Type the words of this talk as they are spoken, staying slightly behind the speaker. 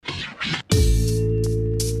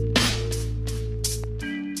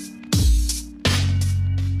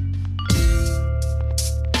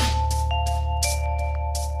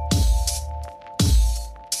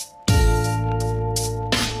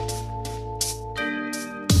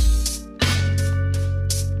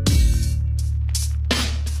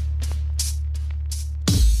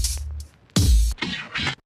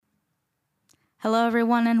Hello,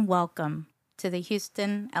 everyone, and welcome to the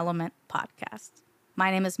Houston Element Podcast.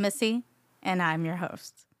 My name is Missy, and I'm your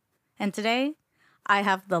host. And today, I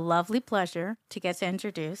have the lovely pleasure to get to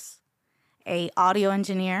introduce a audio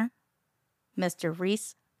engineer, Mr.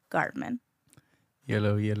 Reese Gartman.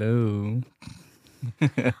 Yellow.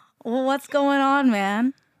 Well, what's going on,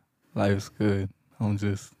 man? Life's good. I'm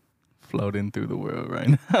just floating through the world right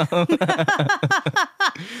now.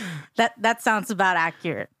 That sounds about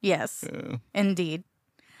accurate. Yes, Yeah. indeed.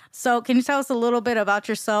 So can you tell us a little bit about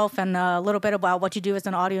yourself and a little bit about what you do as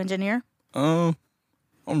an audio engineer? I'm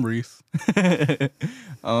Reese.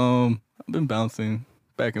 I've been bouncing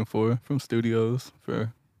back and forth from studios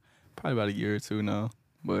for probably about a year or two now.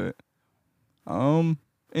 But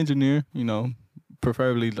engineer,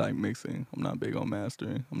 preferably like mixing. I'm not big on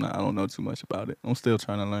mastering. I don't know too much about it. I'm still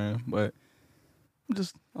trying to learn, but I'm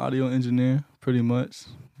just audio engineer pretty much.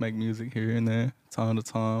 Make music here and there, time to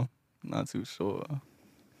time. Not too sure.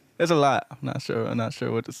 There's a lot. I'm not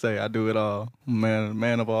sure what to say. I do it all.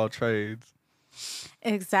 Man of all trades.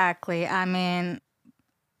 Exactly. I mean,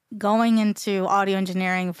 going into audio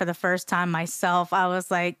engineering for the first time myself, I was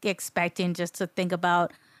like expecting just to think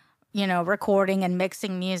about, recording and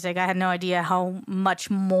mixing music. I had no idea how much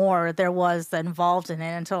more there was involved in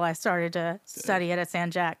it until I started to study it at San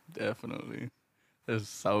Jack. Definitely. There's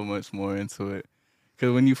so much more into it.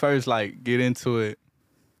 Because when you first get into it,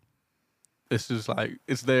 it's just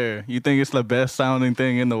it's there. You think it's the best sounding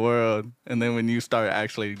thing in the world. And then when you start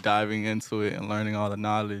actually diving into it and learning all the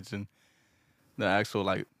knowledge and the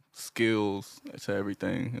actual skills to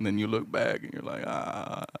everything, and then you look back and you're like,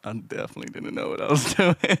 I definitely didn't know what I was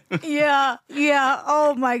doing. Yeah.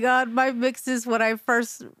 Oh my God. My mixes when I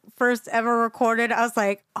first ever recorded, I was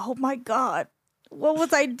like, oh my God, what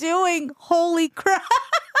was I doing? Holy crap.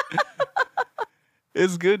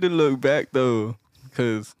 It's good to look back though,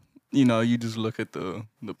 because you just look at the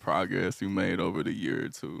progress you made over the year or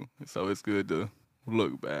two. So it's good to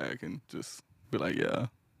look back and just be like, yeah,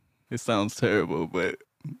 it sounds terrible, but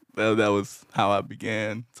that was how I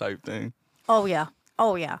began type thing. Oh yeah.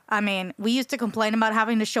 I mean, we used to complain about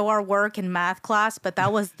having to show our work in math class, but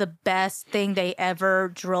that was the best thing they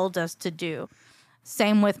ever drilled us to do.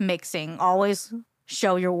 Same with mixing. Always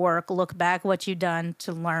show your work, look back what you've done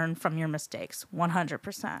to learn from your mistakes.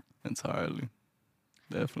 100%. Entirely.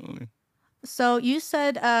 Definitely. So you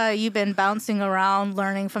said you've been bouncing around,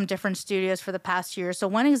 learning from different studios for the past year. So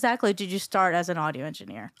when exactly did you start as an audio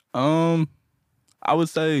engineer? I would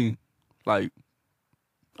say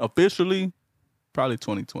officially probably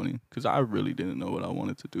 2020, because I really didn't know what I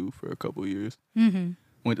wanted to do for a couple of years. Mm-hmm.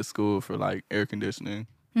 Went to school for air conditioning,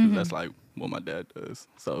 'cause that's what my dad does.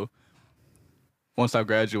 So once I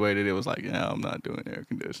graduated, it was yeah, I'm not doing air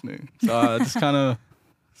conditioning. So I just kind of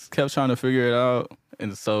kept trying to figure it out.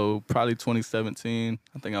 And so probably 2017,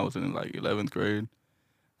 I think I was in 11th grade.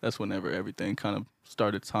 That's whenever everything kind of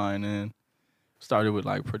started tying in. Started with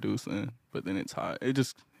producing, but then it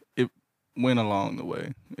went along the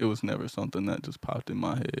way. It was never something that just popped in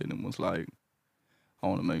my head and was I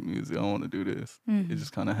want to make music. I want to do this. Mm-hmm. It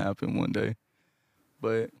just kind of happened one day.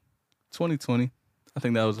 But 2020, I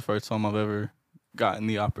think that was the first time I've ever gotten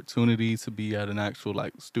the opportunity to be at an actual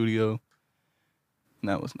studio. And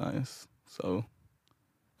that was nice. So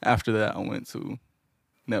after that, I went to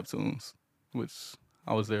Neptune's, which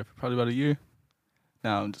I was there for probably about a year.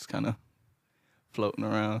 Now I'm just kind of floating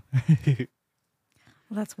around. Well,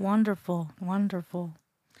 that's wonderful. Wonderful.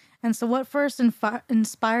 And so what first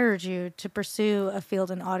inspired you to pursue a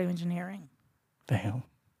field in audio engineering? Damn.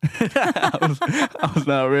 I was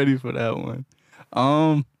not ready for that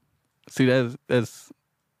one. See,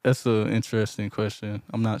 that's an interesting question.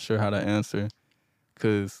 I'm not sure how to answer,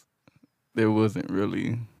 because there wasn't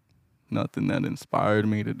really nothing that inspired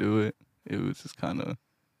me to do it. It was just kind of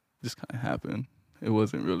happened. It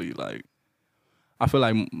wasn't really I feel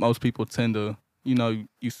like most people tend to,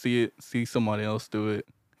 you see somebody else do it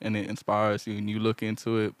and it inspires you and you look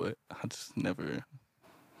into it, but I just never,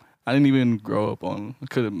 I didn't even grow up on,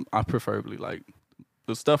 I preferably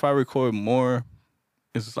the stuff I record more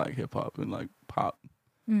is just hip hop and pop.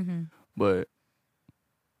 Mm-hmm. But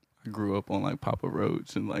I grew up on Papa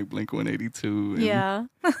Roach and Blink-182. Yeah.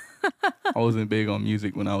 I wasn't big on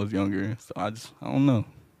music when I was younger, so I don't know.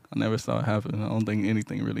 I never saw it happen. I don't think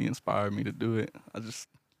anything really inspired me to do it. I just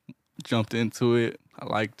jumped into it. I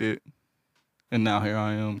liked it. And now here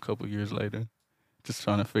I am a couple years later, just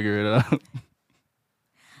trying to figure it out.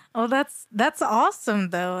 Oh, that's awesome,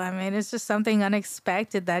 though. I mean, it's just something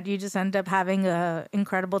unexpected that you just end up having a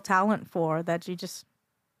incredible talent for that you just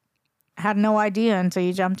had no idea until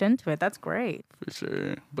you jumped into it. That's great. For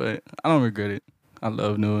sure. But I don't regret it. I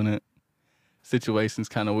love doing it. situation's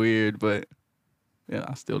kind of weird, but yeah,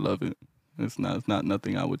 I still love it. It's not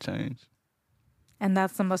nothing I would change. And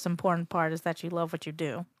that's the most important part, is that you love what you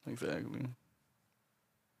do. Exactly.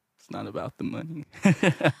 It's not about the money.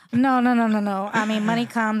 No. I mean, money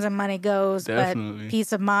comes and money goes, but Definitely.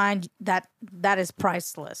 peace of mind, that is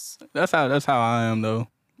priceless. That's how I am though.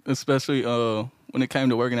 Especially when it came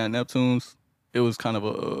to working at Neptune's, it was kind of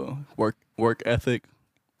a work ethic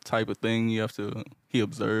type of thing. He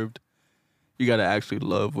observed. You gotta actually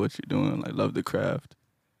love what you're doing, like love the craft.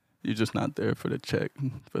 You're just not there for the check,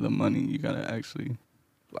 for the money. You gotta actually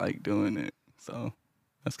like doing it. So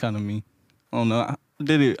that's kind of me. I don't know. I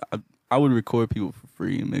did it. I would record people for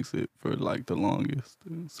free and mix it for like the longest.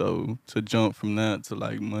 So to jump from that to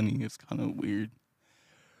like money, it's kind of weird.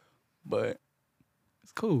 But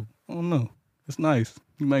it's cool. I don't know. It's nice.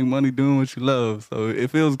 You make money doing what you love. So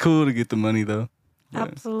it feels cool to get the money though.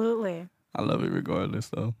 But Absolutely. I love it regardless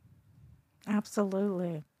though.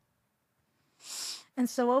 Absolutely. And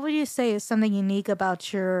so, what would you say is something unique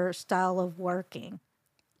about your style of working?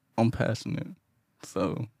 I'm passionate.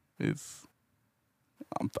 So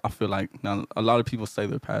I feel like now a lot of people say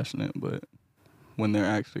they're passionate, but when they're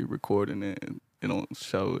actually recording it, it don't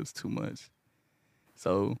show it's too much.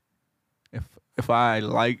 So if if I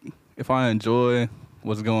enjoy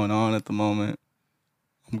what's going on at the moment,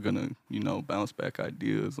 I'm gonna bounce back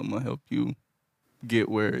ideas. I'm gonna help you get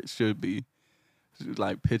where it should be. Just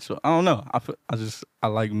like pitch. I don't know. I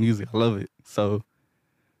like music. I love it. So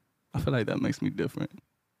I feel like that makes me different.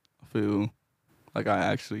 I feel like I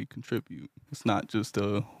actually contribute. It's not just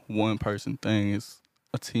a one person thing. It's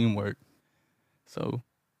a teamwork. So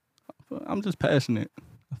I'm just passionate.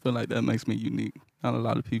 I feel like that makes me unique. Not a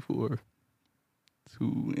lot of people are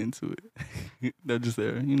too into it. They're just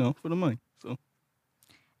there, for the money. So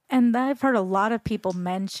And I've heard a lot of people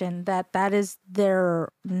mention that is their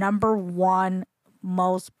number one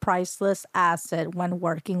most priceless asset when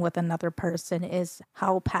working with another person, is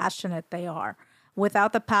how passionate they are.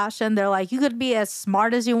 Without the passion, they're like, you could be as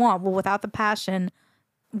smart as you want, but without the passion,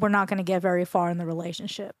 we're not going to get very far in the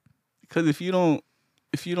relationship. because if you don't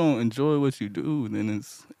enjoy what you do, then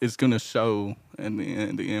it's gonna show in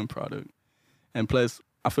the end product. And plus,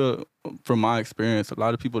 I feel from my experience, a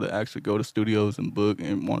lot of people that actually go to studios and book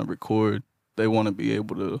and want to record, they want to be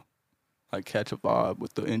able to like catch a vibe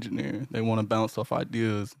with the engineer. They want to bounce off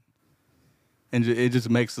ideas, and it just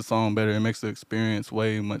makes the song better. It makes the experience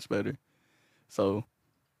way much better. So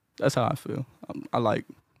that's how I feel. I like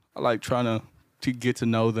trying to get to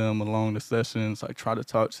know them along the sessions. Like try to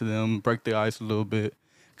talk to them, break the ice a little bit,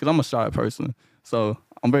 because I'm a shy person. So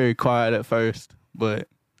I'm very quiet at first, but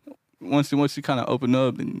once you kind of open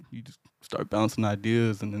up, then you just start bouncing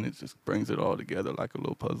ideas, and then it just brings it all together like a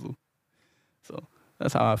little puzzle. So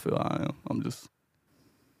that's how I feel I am.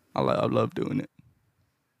 I love doing it.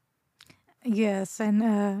 Yes,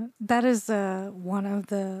 and that is one of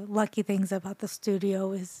the lucky things about the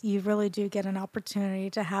studio, is you really do get an opportunity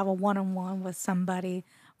to have a one-on-one with somebody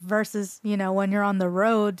versus, when you're on the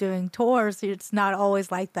road doing tours, it's not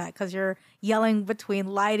always like that because you're yelling between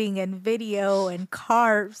lighting and video and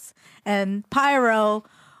carbs and pyro.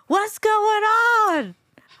 What's going on?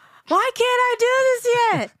 Why can't I do this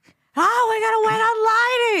yet? Oh, we gotta wait on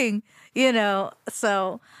lighting.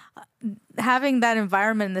 So having that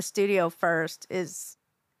environment in the studio first is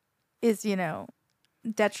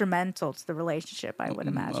detrimental to the relationship, I would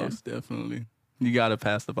imagine. Most definitely, you gotta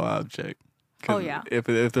pass the vibe check. Oh yeah. If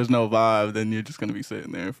there's no vibe, then you're just gonna be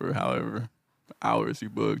sitting there for however hours you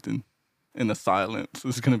booked, and in the silence,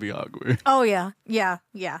 it's gonna be awkward. Oh yeah.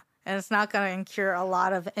 And it's not going to incur a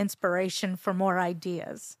lot of inspiration for more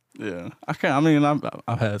ideas. Yeah, I can't. I mean,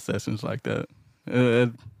 I've had sessions like that.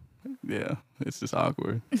 Yeah, it's just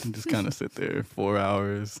awkward. You just kind of sit there 4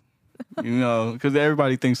 hours, because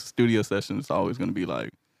everybody thinks the studio session is always going to be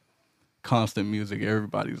like constant music.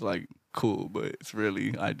 Everybody's like cool, but it's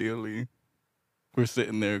really ideally we're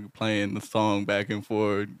sitting there playing the song back and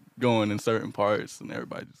forth, going in certain parts, and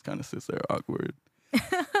everybody just kind of sits there awkward.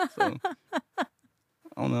 So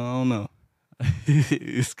I don't know.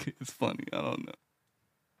 It's funny. I don't know.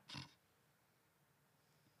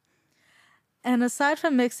 And aside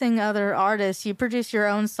from mixing other artists, you produce your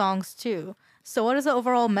own songs too. So what is the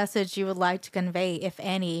overall message you would like to convey, if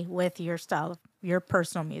any, with your style, your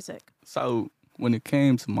personal music? So when it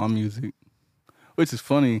came to my music, which is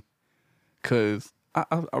funny, cause I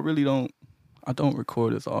really don't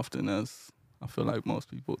record as often as I feel like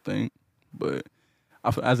most people think, but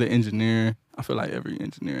as an engineer, I feel like every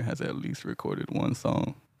engineer has at least recorded one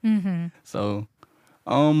song. Mm-hmm. So,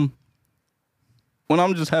 when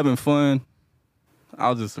I'm just having fun,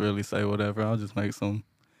 I'll just really say whatever. I'll just make some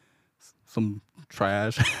some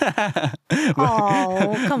trash.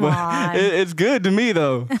 Oh, come on. It's good to me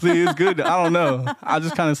though. See, it's good. I don't know. I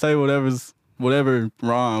just kind of say whatever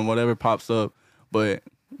rhyme, whatever pops up. But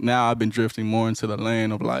now I've been drifting more into the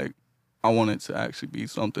lane of like, I want it to actually be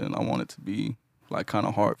something. I want it to be like kind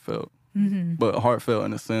of heartfelt, but heartfelt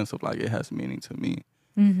in the sense of like it has meaning to me,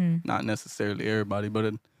 not necessarily everybody.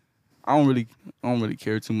 But I don't really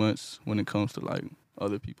care too much when it comes to like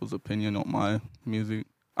other people's opinion on my music.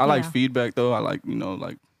 I like feedback though. I like,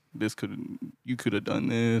 like you could have done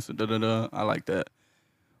this, or da da da. I like that.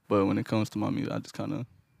 But when it comes to my music, I just kind of,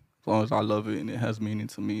 as long as I love it and it has meaning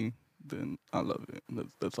to me, then I love it.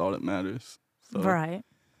 That's all that matters. So Right.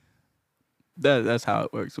 that's how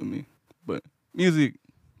it works with me. But music,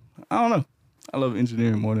 I don't know. I love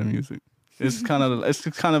engineering more than music. It's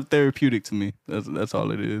just kind of therapeutic to me. That's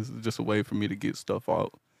all it is. It's just a way for me to get stuff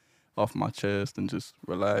out off my chest and just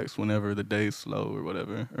relax whenever the day's slow or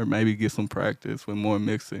whatever, or maybe get some practice with more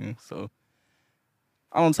mixing. So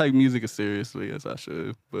I don't take music as seriously as I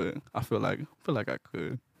should, but I feel like I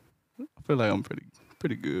could. I feel like I'm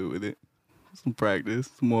pretty good with it. Some practice,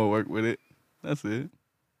 some more work with it. That's it.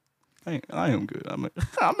 I am good. I make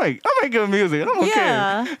good music. I don't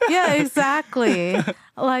care. Yeah, exactly.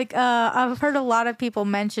 Like I've heard a lot of people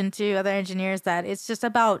mention to other engineers that it's just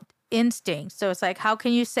about instinct. So it's like, how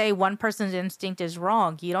can you say one person's instinct is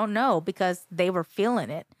wrong? You don't know because they were feeling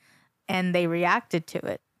it and they reacted to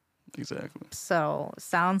it. Exactly. So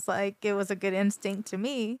sounds like it was a good instinct to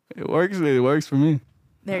me. It works. It works for me.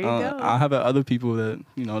 There you go. I have other people that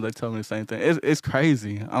they tell me the same thing. It's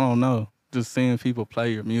crazy. I don't know. Just seeing people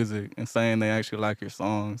play your music and saying they actually like your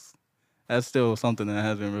songs, that's still something that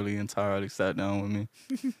hasn't really entirely sat down with me.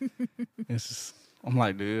 It's just, I'm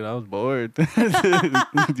like, dude, I was bored. Do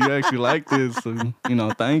you actually like this? So,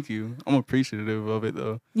 thank you. I'm appreciative of it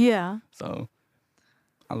though. Yeah. So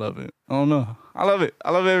I love it. I don't know. I love it.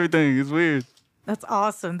 I love everything. It's weird. That's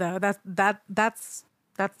awesome though. That's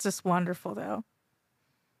just wonderful though.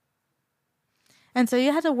 And so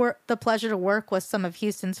you had the pleasure to work with some of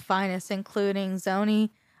Houston's finest, including Zoni.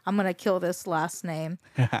 I'm going to kill this last name.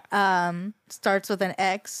 Starts with an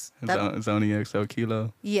X. Zoni XL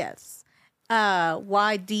Kilo. Yes.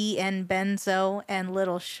 YDN Benzo and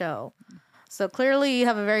Little Show. So clearly you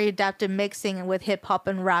have a very adaptive mixing with hip hop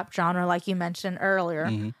and rap genre, like you mentioned earlier.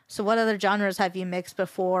 Mm-hmm. So what other genres have you mixed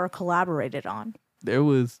before or collaborated on? There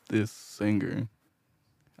was this singer,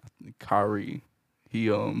 I think Kyrie.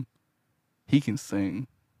 He can sing,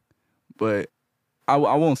 but I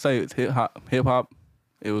won't say it's hip hop.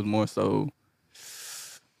 It was more so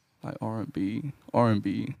like R&B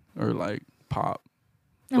or like pop.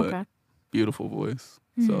 But beautiful voice.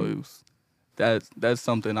 Mm-hmm. So it was that's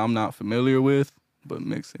something I'm not familiar with, but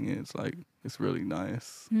mixing it's like it's really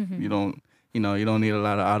nice. Mm-hmm. You don't need a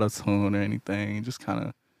lot of auto-tune or anything. Just kind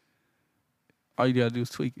of all you gotta do is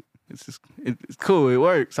tweak it. It's just it's cool. It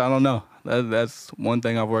works. I don't know. That's one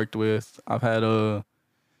thing I've worked with. I've had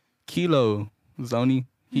Kilo Zoni.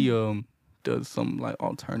 He does some like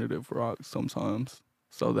alternative rock sometimes.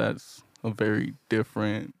 So that's a very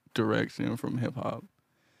different direction from hip hop.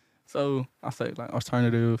 So I say like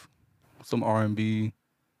alternative, some R&B,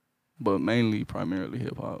 but primarily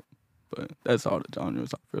hip hop. But that's all the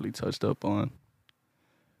genres I've really touched up on.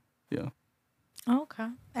 Yeah. Okay,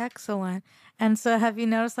 excellent. And so have you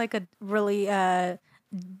noticed like a really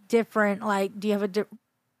different, like, do you have a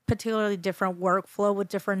particularly different workflow with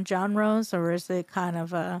different genres, or is it kind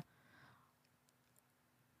of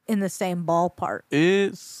in the same ballpark?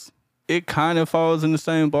 It kind of falls in the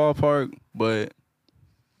same ballpark, but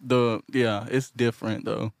it's different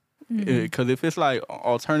though. Because if it's like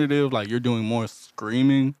alternative, like you're doing more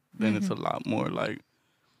screaming, then it's a lot more like,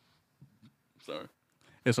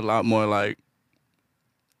 it's a lot more like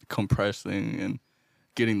compressing and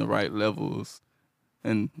getting the right levels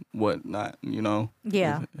and whatnot,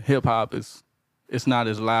 Yeah. Hip hop it's not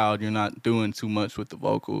as loud. You're not doing too much with the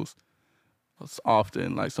vocals. It's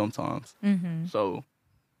often like sometimes. Mm-hmm. So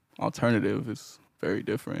alternative is very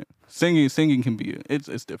different. Singing can be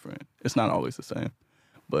it's different. It's not always the same,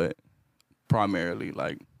 but primarily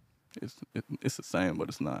like it's the same, but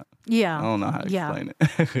it's not. Yeah. I don't know how to explain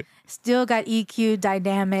it. Still got EQ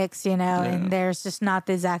dynamics, and there's just not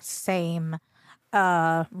the exact same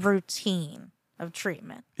routine of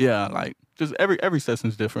treatment. Yeah, like just every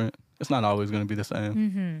session's different. It's not always going to be the same.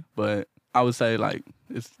 Mm-hmm. But I would say like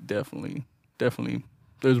it's definitely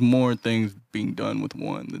there's more things being done with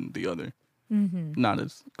one than the other. Mm-hmm. Not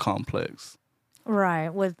as complex. Right.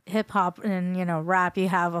 With hip hop and, rap, you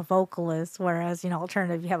have a vocalist, whereas,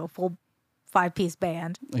 alternative, you have a full 5-piece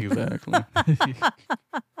band. Exactly.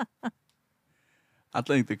 I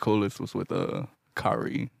think the coolest was with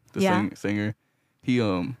Kyrie, the Yeah. singer. He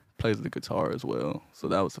plays the guitar as well. So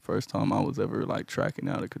that was the first time I was ever like tracking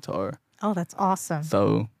out a guitar. Oh, that's awesome.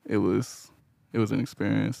 So it was an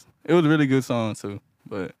experience. It was a really good song too.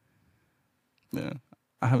 But yeah,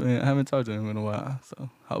 I haven't talked to him in a while.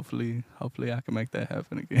 So hopefully I can make that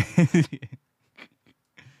happen again.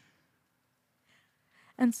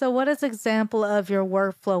 And so what is example of your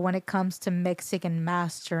workflow when it comes to mixing and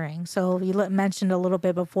mastering? So you mentioned a little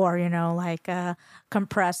bit before, like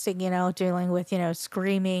compressing, dealing with,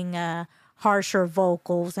 screaming, harsher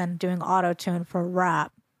vocals and doing auto-tune for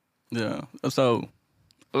rap. Yeah. So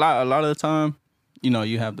a lot of the time,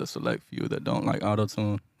 you have the select few that don't like auto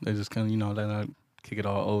tune. They just kind of, they like kick it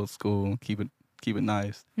all old school, keep it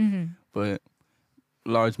nice. Mm-hmm. But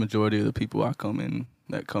large majority of the people that come in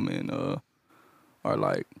are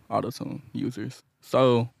like auto tune users.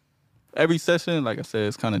 So every session, like I said,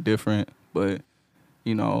 is kind of different. But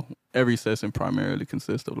every session primarily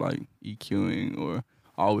consists of like EQing or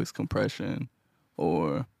always compression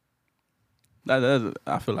or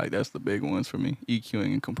I feel like that's the big ones for me,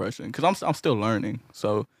 EQing and compression, because I'm still learning.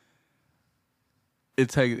 So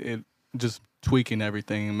it just tweaking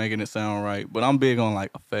everything and making it sound right. But I'm big on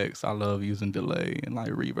like effects. I love using delay and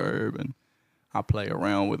like reverb, and I play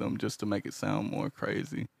around with them just to make it sound more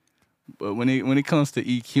crazy. But when it comes to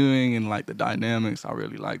EQing and like the dynamics, I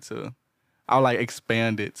really like to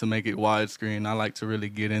expand it to make it widescreen. I like to really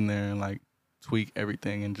get in there and like tweak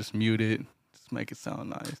everything and just mute it, just make it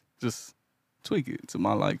sound nice. Just tweak it to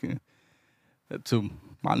my liking, to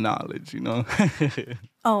my knowledge,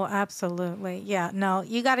 Oh, absolutely. Yeah. No,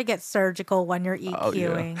 you got to get surgical when you're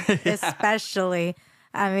EQing, Oh, yeah. especially.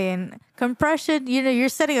 I mean, compression, you're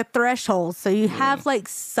setting a threshold. So you have like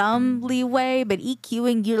some leeway, but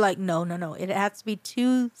EQing, you're like, no. It has to be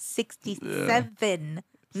 267.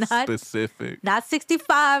 Not specific. Not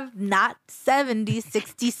 65, not 70,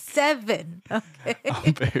 67.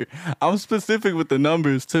 Okay. I'm specific with the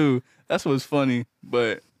numbers too. That's what's funny.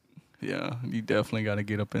 But yeah, you definitely got to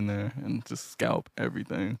get up in there and just scalp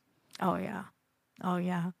everything. Oh, yeah. Oh,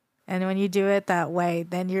 yeah. And when you do it that way,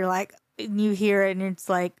 then you're like, you hear it and it's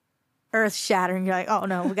like earth shattering. You're like, oh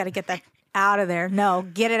no, we got to get that out of there. No,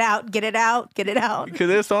 get it out, get it out, get it out. Because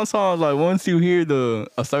there's some songs like once you hear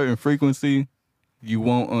a certain frequency, you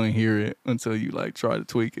won't unhear it until you like try to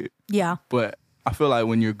tweak it. Yeah. But I feel like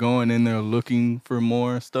when you're going in there looking for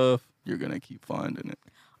more stuff, you're going to keep finding it.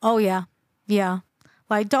 Oh, yeah. Yeah.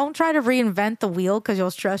 Like, don't try to reinvent the wheel because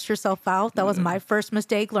you'll stress yourself out. That was my first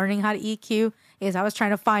mistake learning how to EQ, is I was trying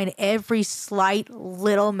to find every slight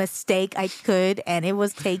little mistake I could, and it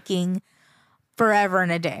was taking forever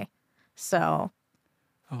and a day. So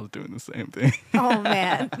I was doing the same thing. Oh,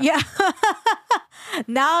 man. Yeah.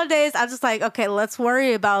 Nowadays, I'm just like, okay, let's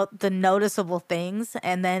worry about the noticeable things.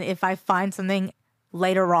 And then if I find something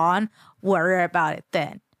later on, worry about it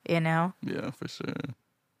then, Yeah, for sure.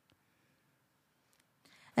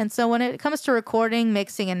 And so when it comes to recording,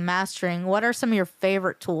 mixing, and mastering, what are some of your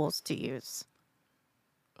favorite tools to use?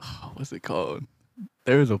 Oh, what's it called?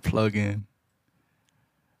 There's a plugin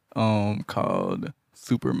called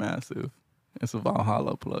Supermassive. It's a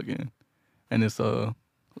Valhalla plugin. And it's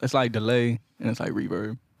like delay and it's like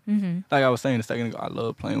reverb. Mm-hmm. Like I was saying a second ago, I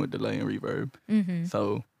love playing with delay and reverb. Mm-hmm.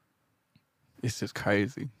 So it's just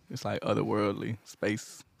crazy. It's like otherworldly,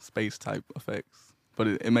 space type effects. But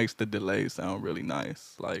it makes the delay sound really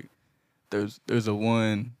nice. Like there's a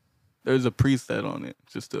preset on it,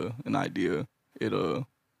 just an idea. It's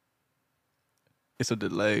a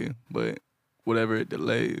delay, but whatever it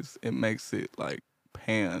delays, it makes it like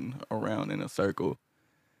pan around in a circle.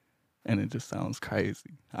 And it just sounds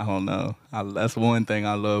crazy. I don't know. That's one thing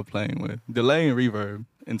I love playing with. Delay and reverb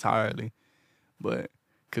entirely. But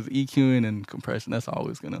because EQing and compression, that's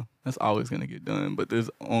always gonna get done. But there's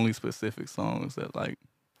only specific songs that like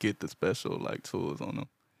get the special like tools on them.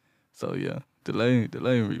 So yeah, delay and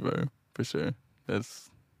reverb for sure. That's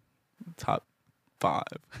top 5.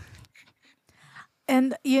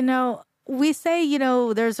 And we say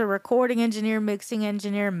there's a recording engineer, mixing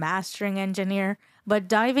engineer, mastering engineer. But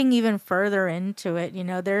diving even further into it,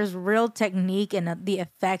 there's real technique in the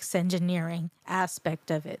effects engineering aspect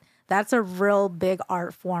of it. That's a real big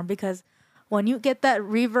art form because when you get that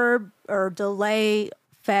reverb or delay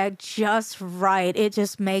effect just right, it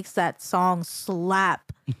just makes that song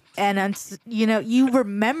slap. And, you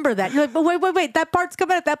remember that. You're like, but wait, that part's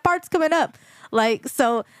coming up. Like,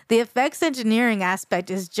 so the effects engineering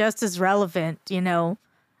aspect is just as relevant,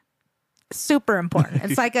 super important.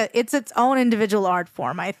 It's like it's its own individual art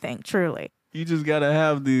form, I think, truly. You just gotta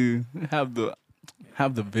have the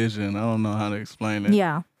vision. I don't know how to explain it.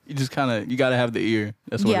 Yeah. You just kind of, you got to have the ear.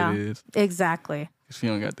 That's what Yeah, it is. exactly. If you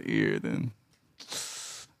don't got the ear, then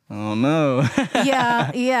I don't know.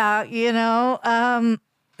 Yeah, yeah,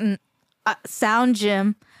 sound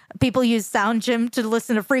gym. People use sound gym to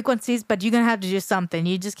listen to frequencies, but you're gonna have to do something.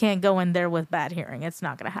 You just can't go in there with bad hearing. It's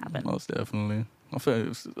not gonna happen. Most definitely. I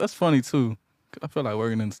feel that's funny too. 'Cause I feel like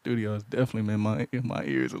working in the studio has definitely made my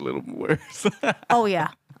ears a little worse. Oh yeah,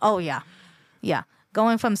 oh yeah, yeah.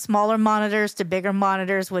 Going from smaller monitors to bigger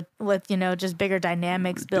monitors with just bigger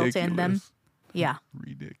dynamics built in them. Ridiculous. Yeah.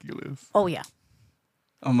 Ridiculous. Oh yeah.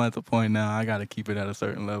 I'm at the point now. I gotta keep it at a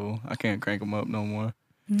certain level. I can't crank them up no more.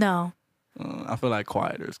 No. I feel like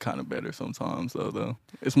quieter is kind of better sometimes, though.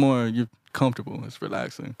 It's more, you're comfortable. It's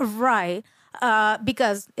relaxing. Right.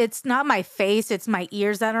 Because it's not my face, it's my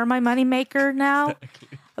ears that are my moneymaker now.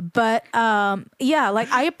 Exactly. But yeah, like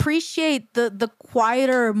I appreciate the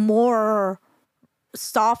quieter, more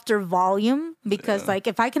softer volume because like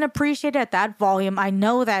if I can appreciate it at that volume, I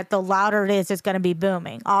know that the louder it is, it's gonna be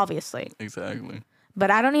booming, obviously. Exactly. But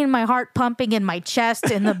I don't need my heart pumping in my chest,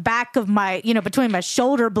 in the back of my, between my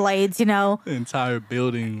shoulder blades, The entire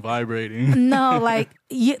building vibrating. No,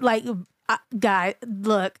 guy,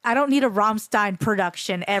 look, I don't need a Rammstein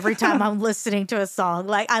production every time I'm listening to a song.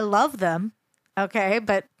 Like, I love them, okay?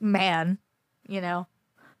 But man,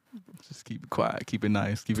 Just keep it quiet. Keep it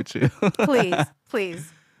nice. Keep it chill.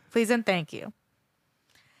 please, and thank you.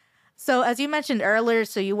 So, as you mentioned earlier,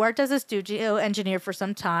 so you worked as a studio engineer for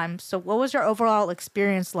some time. So, what was your overall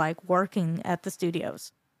experience like working at the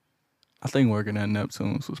studios? I think working at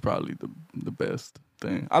Neptune's was probably the best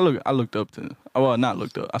thing. I looked up to, well, not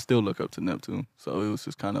looked up. I still look up to Neptune. So it was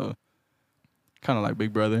just kind of like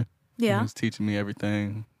Big Brother. Yeah. He was teaching me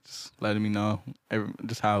everything, just letting me know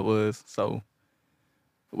just how it was. So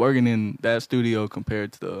working in that studio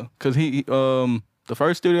compared to because the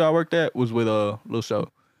first studio I worked at was with Lil Show.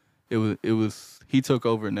 It was he took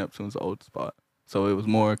over Neptune's old spot, so it was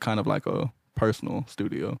more kind of like a personal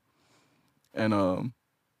studio, and I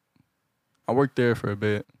worked there for a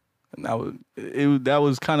bit, and that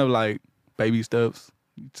was kind of like baby steps,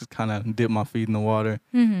 just kind of dip my feet in the water.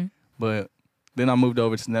 Mm-hmm. But then I moved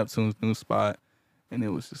over to Neptune's new spot, and it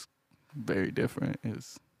was just very different. It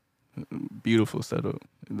was a beautiful setup.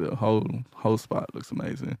 The whole spot looks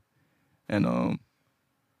amazing, and I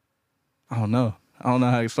don't know how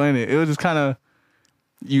to explain it. It was just kind of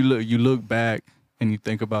you look back and you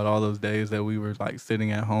think about all those days that we were like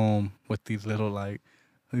sitting at home with these little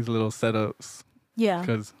setups. Yeah.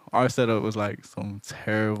 Because our setup was like some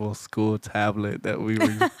terrible school tablet that we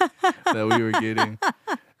were getting,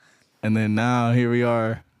 and then now here we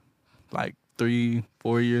are, like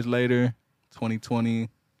 3-4 years later, 2020,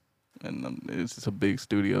 and it's just a big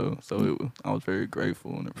studio. So I was very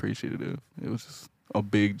grateful and appreciative. It was just a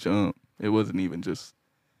big jump. It wasn't even just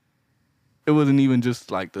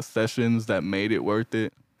like the sessions that made it worth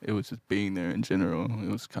it. It was just being there in general.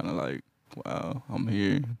 It was kind of like, wow, I'm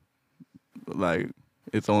here. Like,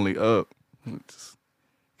 it's only up. Just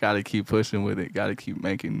gotta keep pushing with it. Gotta keep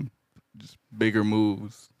making just bigger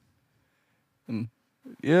moves. And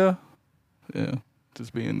yeah,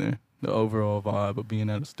 just being there. The overall vibe of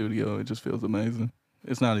being at a studio, it just feels amazing.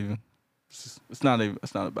 It's not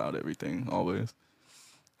about everything always.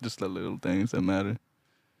 Just the little things that matter.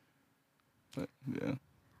 But yeah.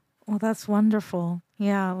 Well, that's wonderful.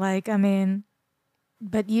 Yeah,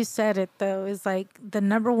 but you said it though, is like the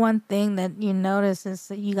number one thing that you notice is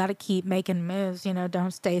that you got to keep making moves, don't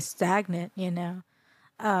stay stagnant, and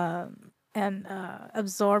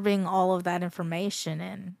absorbing all of that information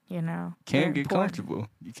and, Can't get comfortable.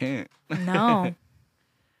 You can't. No.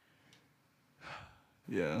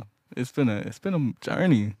 Yeah. It's been a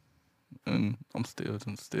journey, and I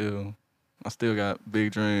still got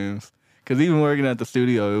big dreams. Cause even working at the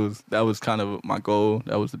studio, that was kind of my goal.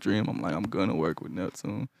 That was the dream. I'm like, I'm gonna work with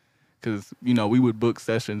Neptune, cause we would book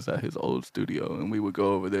sessions at his old studio, and we would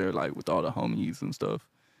go over there like with all the homies and stuff,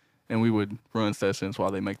 and we would run sessions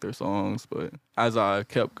while they make their songs. But as I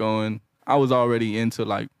kept going, I was already into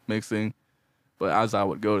like mixing, but as I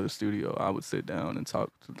would go to the studio, I would sit down and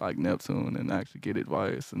talk to like Neptune and actually get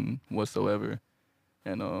advice and whatsoever,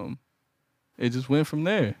 and it just went from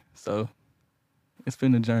there. So. It's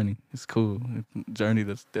been a journey. It's cool. It's a journey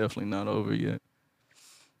that's definitely not over yet.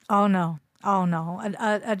 Oh, no.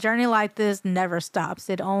 A journey like this never stops.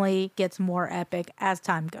 It only gets more epic as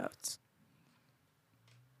time goes.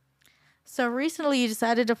 So recently you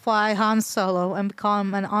decided to fly Han Solo and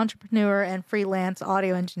become an entrepreneur and freelance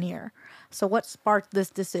audio engineer. So what sparked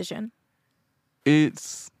this decision?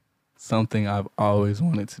 It's something I've always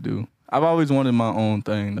wanted to do. I've always wanted my own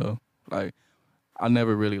thing, though. Like, I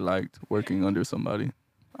never really liked working under somebody.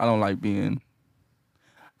 I don't like being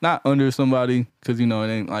not under somebody because it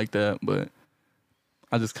ain't like that, but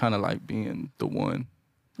I just kind of like being the one.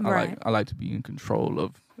 Right. I like to be in control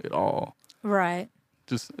of it all. Right.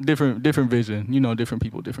 Just different vision. Different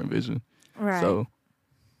people, different vision. Right. So,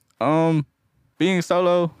 being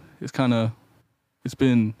solo is kind of it's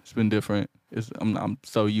been different. I'm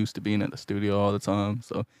so used to being at the studio all the time.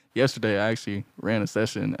 So yesterday I actually ran a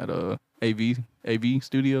session at AV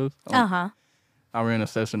Studios. I ran a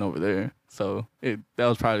session over there. So that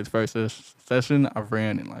was probably the first session I've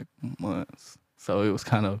ran in like months. So it was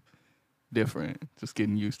kind of different, just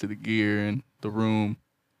getting used to the gear and the room.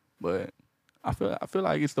 But I feel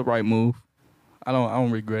like it's the right move. I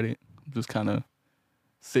don't regret it. I'm just kind of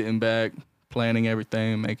sitting back, planning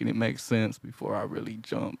everything, making it make sense before I really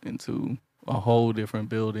jump into a whole different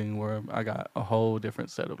building where I got a whole different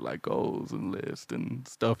set of like goals and lists and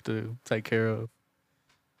stuff to take care of.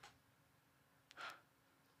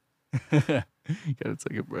 You gotta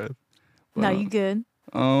take a breath. But, No, you good.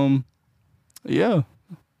 Yeah,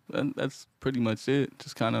 that's pretty much it.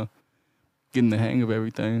 Just kind of getting the hang of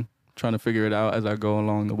everything, trying to figure it out as I go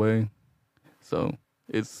along the way. So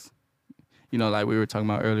it's, like we were talking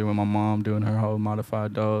about earlier with my mom doing her whole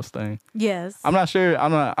modified dolls thing. Yes. I'm not sure.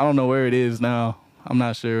 I don't know where it is now. I'm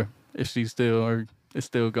not sure if she's still or it's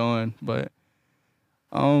still going, but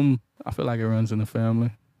I feel like it runs in the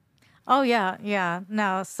family. Oh, yeah. Yeah.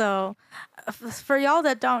 No. So for y'all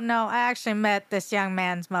that don't know, I actually met this young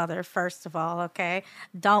man's mother, first of all. Okay.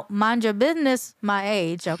 Don't mind your business, my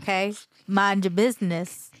age. Okay. Mind your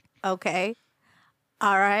business. Okay.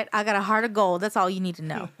 All right. I got a heart of gold. That's all you need to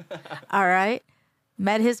know. All right.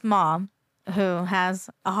 Met his mom, who has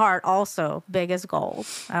a heart also big as gold.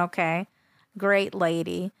 Okay. Great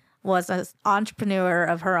lady. Was an entrepreneur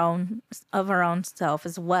of her own self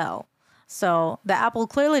as well. So the apple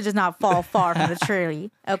clearly does not fall far from the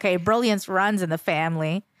tree. Okay, brilliance runs in the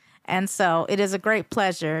family. And so it is a great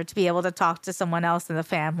pleasure to be able to talk to someone else in the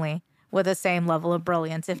family with the same level of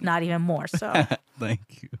brilliance, if not even more so.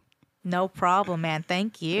 Thank you. No problem, man.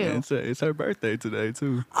 Thank you. Yeah, it's her birthday today,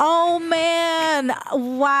 too. Oh, man.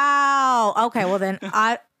 Wow. Okay, well then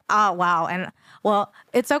wow. And well,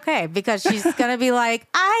 it's okay because she's going to be like,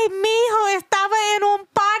 ay, mijo, estaba en un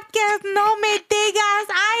podcast, no me digas,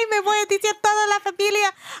 ay, me voy a decir toda la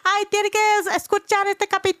familia, ay, tiene que escuchar este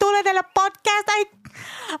capítulo de la podcast, ay.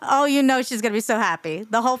 Oh, she's going to be so happy.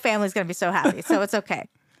 The whole family's going to be so happy, so it's okay.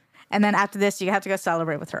 And then after this, you have to go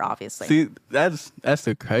celebrate with her, obviously. See, that's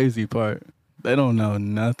the crazy part. They don't know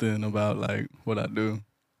nothing about, like, what I do.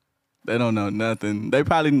 They don't know nothing. They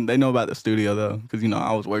know about the studio, though, because,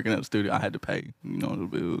 I was working at the studio. I had to pay, the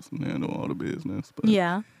bills and handle all the business. But,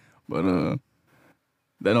 yeah. But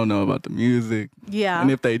they don't know about the music. Yeah. And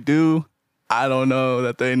if they do, I don't know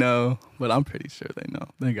that they know, but I'm pretty sure they know.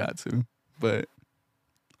 They got to. But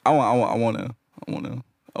I want to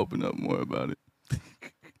open up more about it.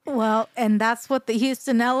 Well, and that's what the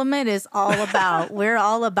Houston element is all about. We're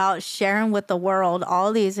all about sharing with the world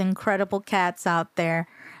all these incredible cats out there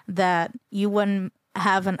that you wouldn't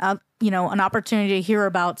have an opportunity to hear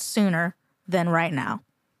about sooner than right now.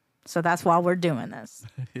 So that's why we're doing this.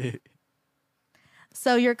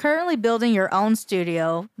 So you're currently building your own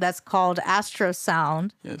studio that's called Astro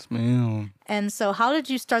Sound. Yes, ma'am. And so how did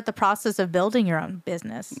you start the process of building your own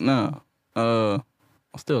business? No.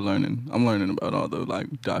 I'm still learning. I'm learning about all the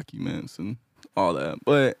like documents and all that.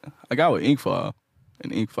 But I got with Inkfile.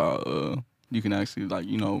 And Inkfile, you can actually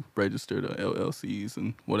register the LLCs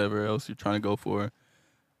and whatever else you're trying to go for.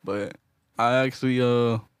 But I actually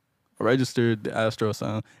registered the Astro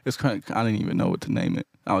Sound. It's I didn't even know what to name it.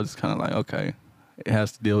 I was just kind of like, okay, it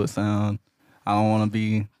has to deal with sound. I don't want to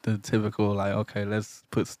be the typical okay, let's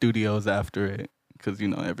put studios after it because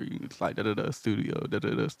it's like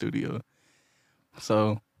studio.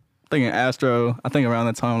 So thinking Astro, I think around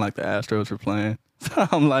that time the Astros were playing. So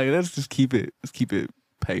I'm like, let's keep it,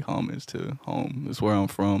 pay homage to home. It's where I'm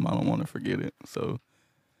from. I don't want to forget it. So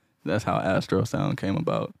that's how Astro Sound came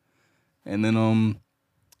about. And then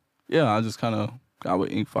I just kind of got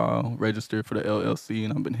with Inkfile, registered for the LLC,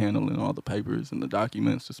 and I've been handling all the papers and the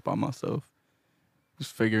documents just by myself,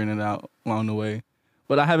 just figuring it out along the way.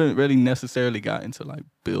 But I haven't really necessarily got into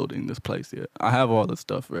building this place yet. I have all the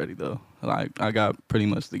stuff ready though. I got pretty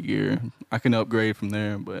much the gear. I can upgrade from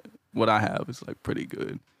there, but what I have is pretty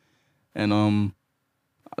good. And I'm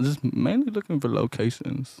just mainly looking for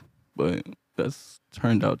locations, but that's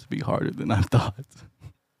turned out to be harder than I thought.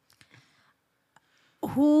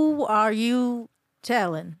 Who are you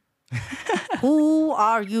telling? Who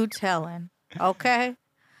are you telling? Okay.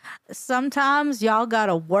 Sometimes y'all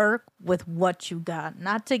gotta work with what you got.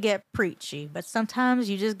 Not to get preachy, but sometimes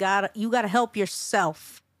you gotta help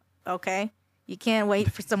yourself. Okay? You can't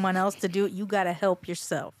wait for someone else to do it. You gotta help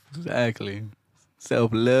yourself. Exactly.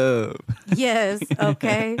 Self-love. Yes,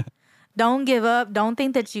 okay. Don't give up. Don't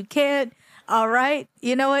think that you can't. All right.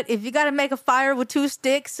 You know what? If you got to make a fire with 2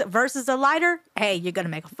 sticks versus a lighter, hey, you're going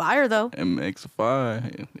to make a fire though. It makes a fire.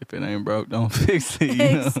 If it ain't broke, don't fix it. You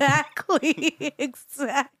know? Exactly.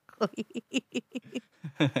 Exactly.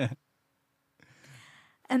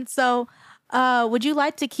 And so, would you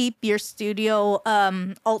like to keep your studio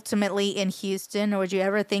ultimately in Houston, or would you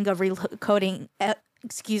ever think of relocating?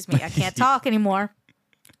 Excuse me, I can't talk anymore.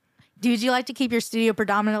 Would you like to keep your studio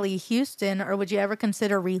predominantly Houston, or would you ever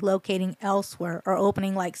consider relocating elsewhere or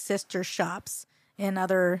opening like sister shops in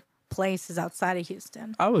other places outside of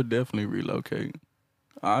Houston? I would definitely relocate.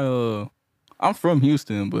 I'm from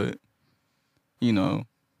Houston, but you know,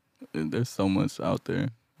 there's so much out there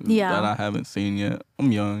that I haven't seen yet.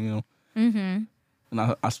 I'm young, you know. Mm-hmm.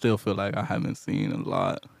 And I still feel like I haven't seen a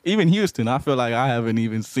lot. Even Houston, I feel like I haven't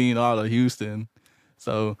even seen all of Houston.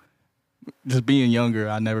 So just being younger,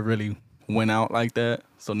 I never really went out like that.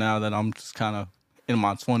 So now that I'm just kind of in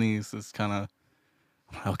my 20s, it's kind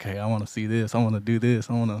of, okay, I want to see this. I want to do this.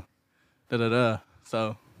 I want to da-da-da.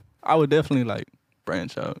 So I would definitely like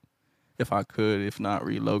branch out if I could, if not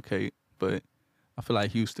relocate. But I feel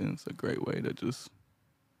like Houston's a great way to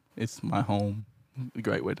it's my home, a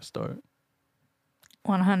great way to start.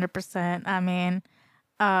 100%. I mean,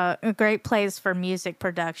 a great place for music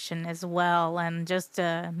production as well, and just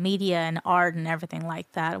media and art and everything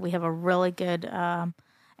like that. We have a really good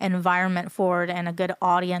environment for it and a good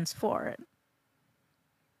audience for it.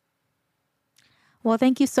 Well,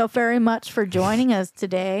 thank you so very much for joining us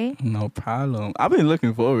today. No problem. I've been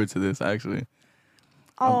looking forward to this, actually.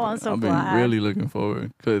 Oh, I'm so glad. I've been really looking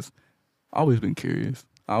forward because I've always been curious.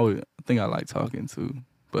 I think I like talking too,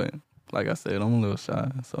 but like I said, I'm a little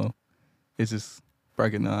shy, so it's just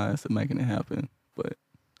breaking the ice and making it happen. But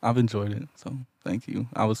I've enjoyed it, so thank you.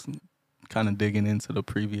 I was kind of digging into the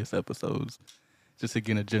previous episodes just to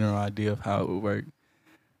get a general idea of how it would work.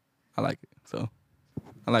 I like it, so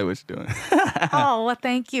I like what you're doing. Oh, well,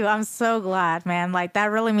 thank you. I'm so glad, man. Like, that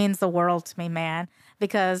really means the world to me, man.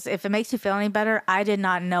 Because if it makes you feel any better, I did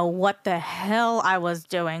not know what the hell I was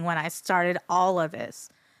doing when I started all of this.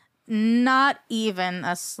 Not even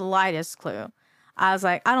a slightest clue. I was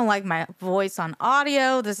like, I don't like my voice on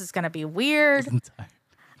audio. This is going to be weird.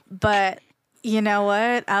 But you know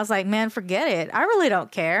what? I was like, man, forget it. I really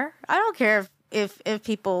don't care. I don't care if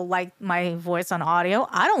people like my voice on audio.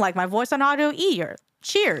 I don't like my voice on audio either.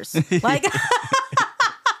 Cheers. Like,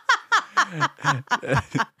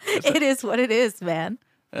 it is what it is, man.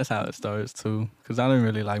 That's how it starts too. Because I didn't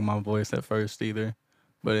really like my voice at first either.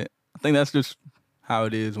 But I think that's just how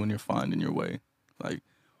it is when you're finding your way. Like,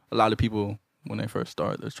 a lot of people, when they first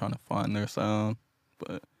start, they're trying to find their sound.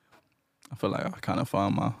 But I feel like I kind of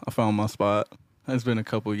found my spot. It's been a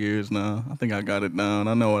couple years now. I think I got it down.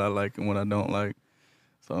 I know what I like and what I don't like.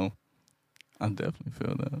 So I definitely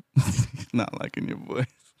feel that. Not liking your voice.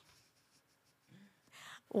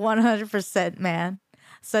 100%, man.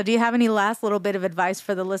 So do you have any last little bit of advice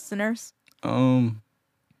for the listeners?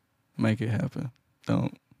 Make it happen.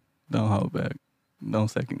 Don't hold back. Don't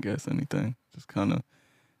second guess anything. Just kind of,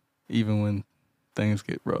 even when things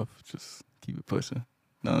get rough, just keep it pushing.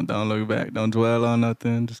 Don't look back. Don't dwell on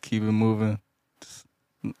nothing. Just keep it moving.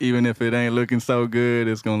 Even if it ain't looking so good,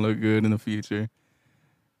 it's gonna look good in the future.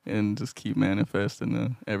 And just keep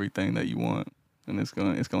manifesting everything that you want, and it's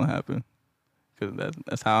gonna happen. Cause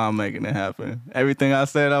that's how I'm making it happen. Everything I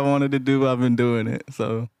said I wanted to do, I've been doing it.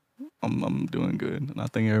 So I'm doing good, and I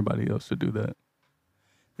think everybody else should do that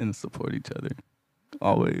and support each other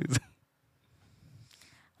always.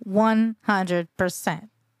 100%.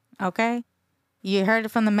 Okay, you heard it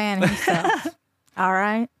from the man himself. All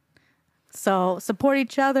right. So support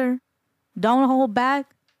each other. Don't hold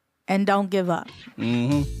back, and don't give up.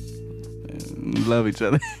 And love each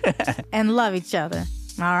other. And love each other.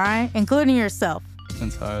 All right, including yourself.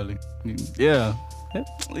 Entirely. Yeah.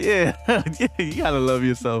 Yeah. You gotta love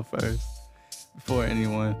yourself first before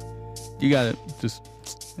anyone. You gotta just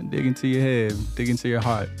dig into your head, dig into your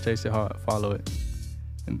heart, chase your heart, follow it,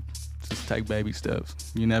 and just take baby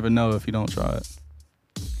steps. You never know if you don't try it.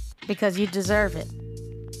 Because you deserve it.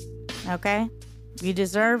 Okay? You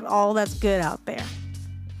deserve all that's good out there.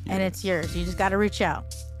 Yeah. And it's yours. You just gotta reach out.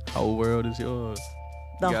 The whole world is yours.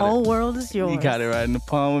 The whole world is yours. You got it right in the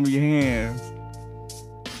palm of your hands.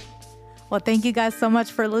 Well, thank you guys so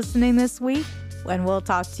much for listening this week, and we'll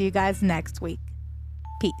talk to you guys next week.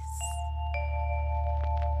 Peace.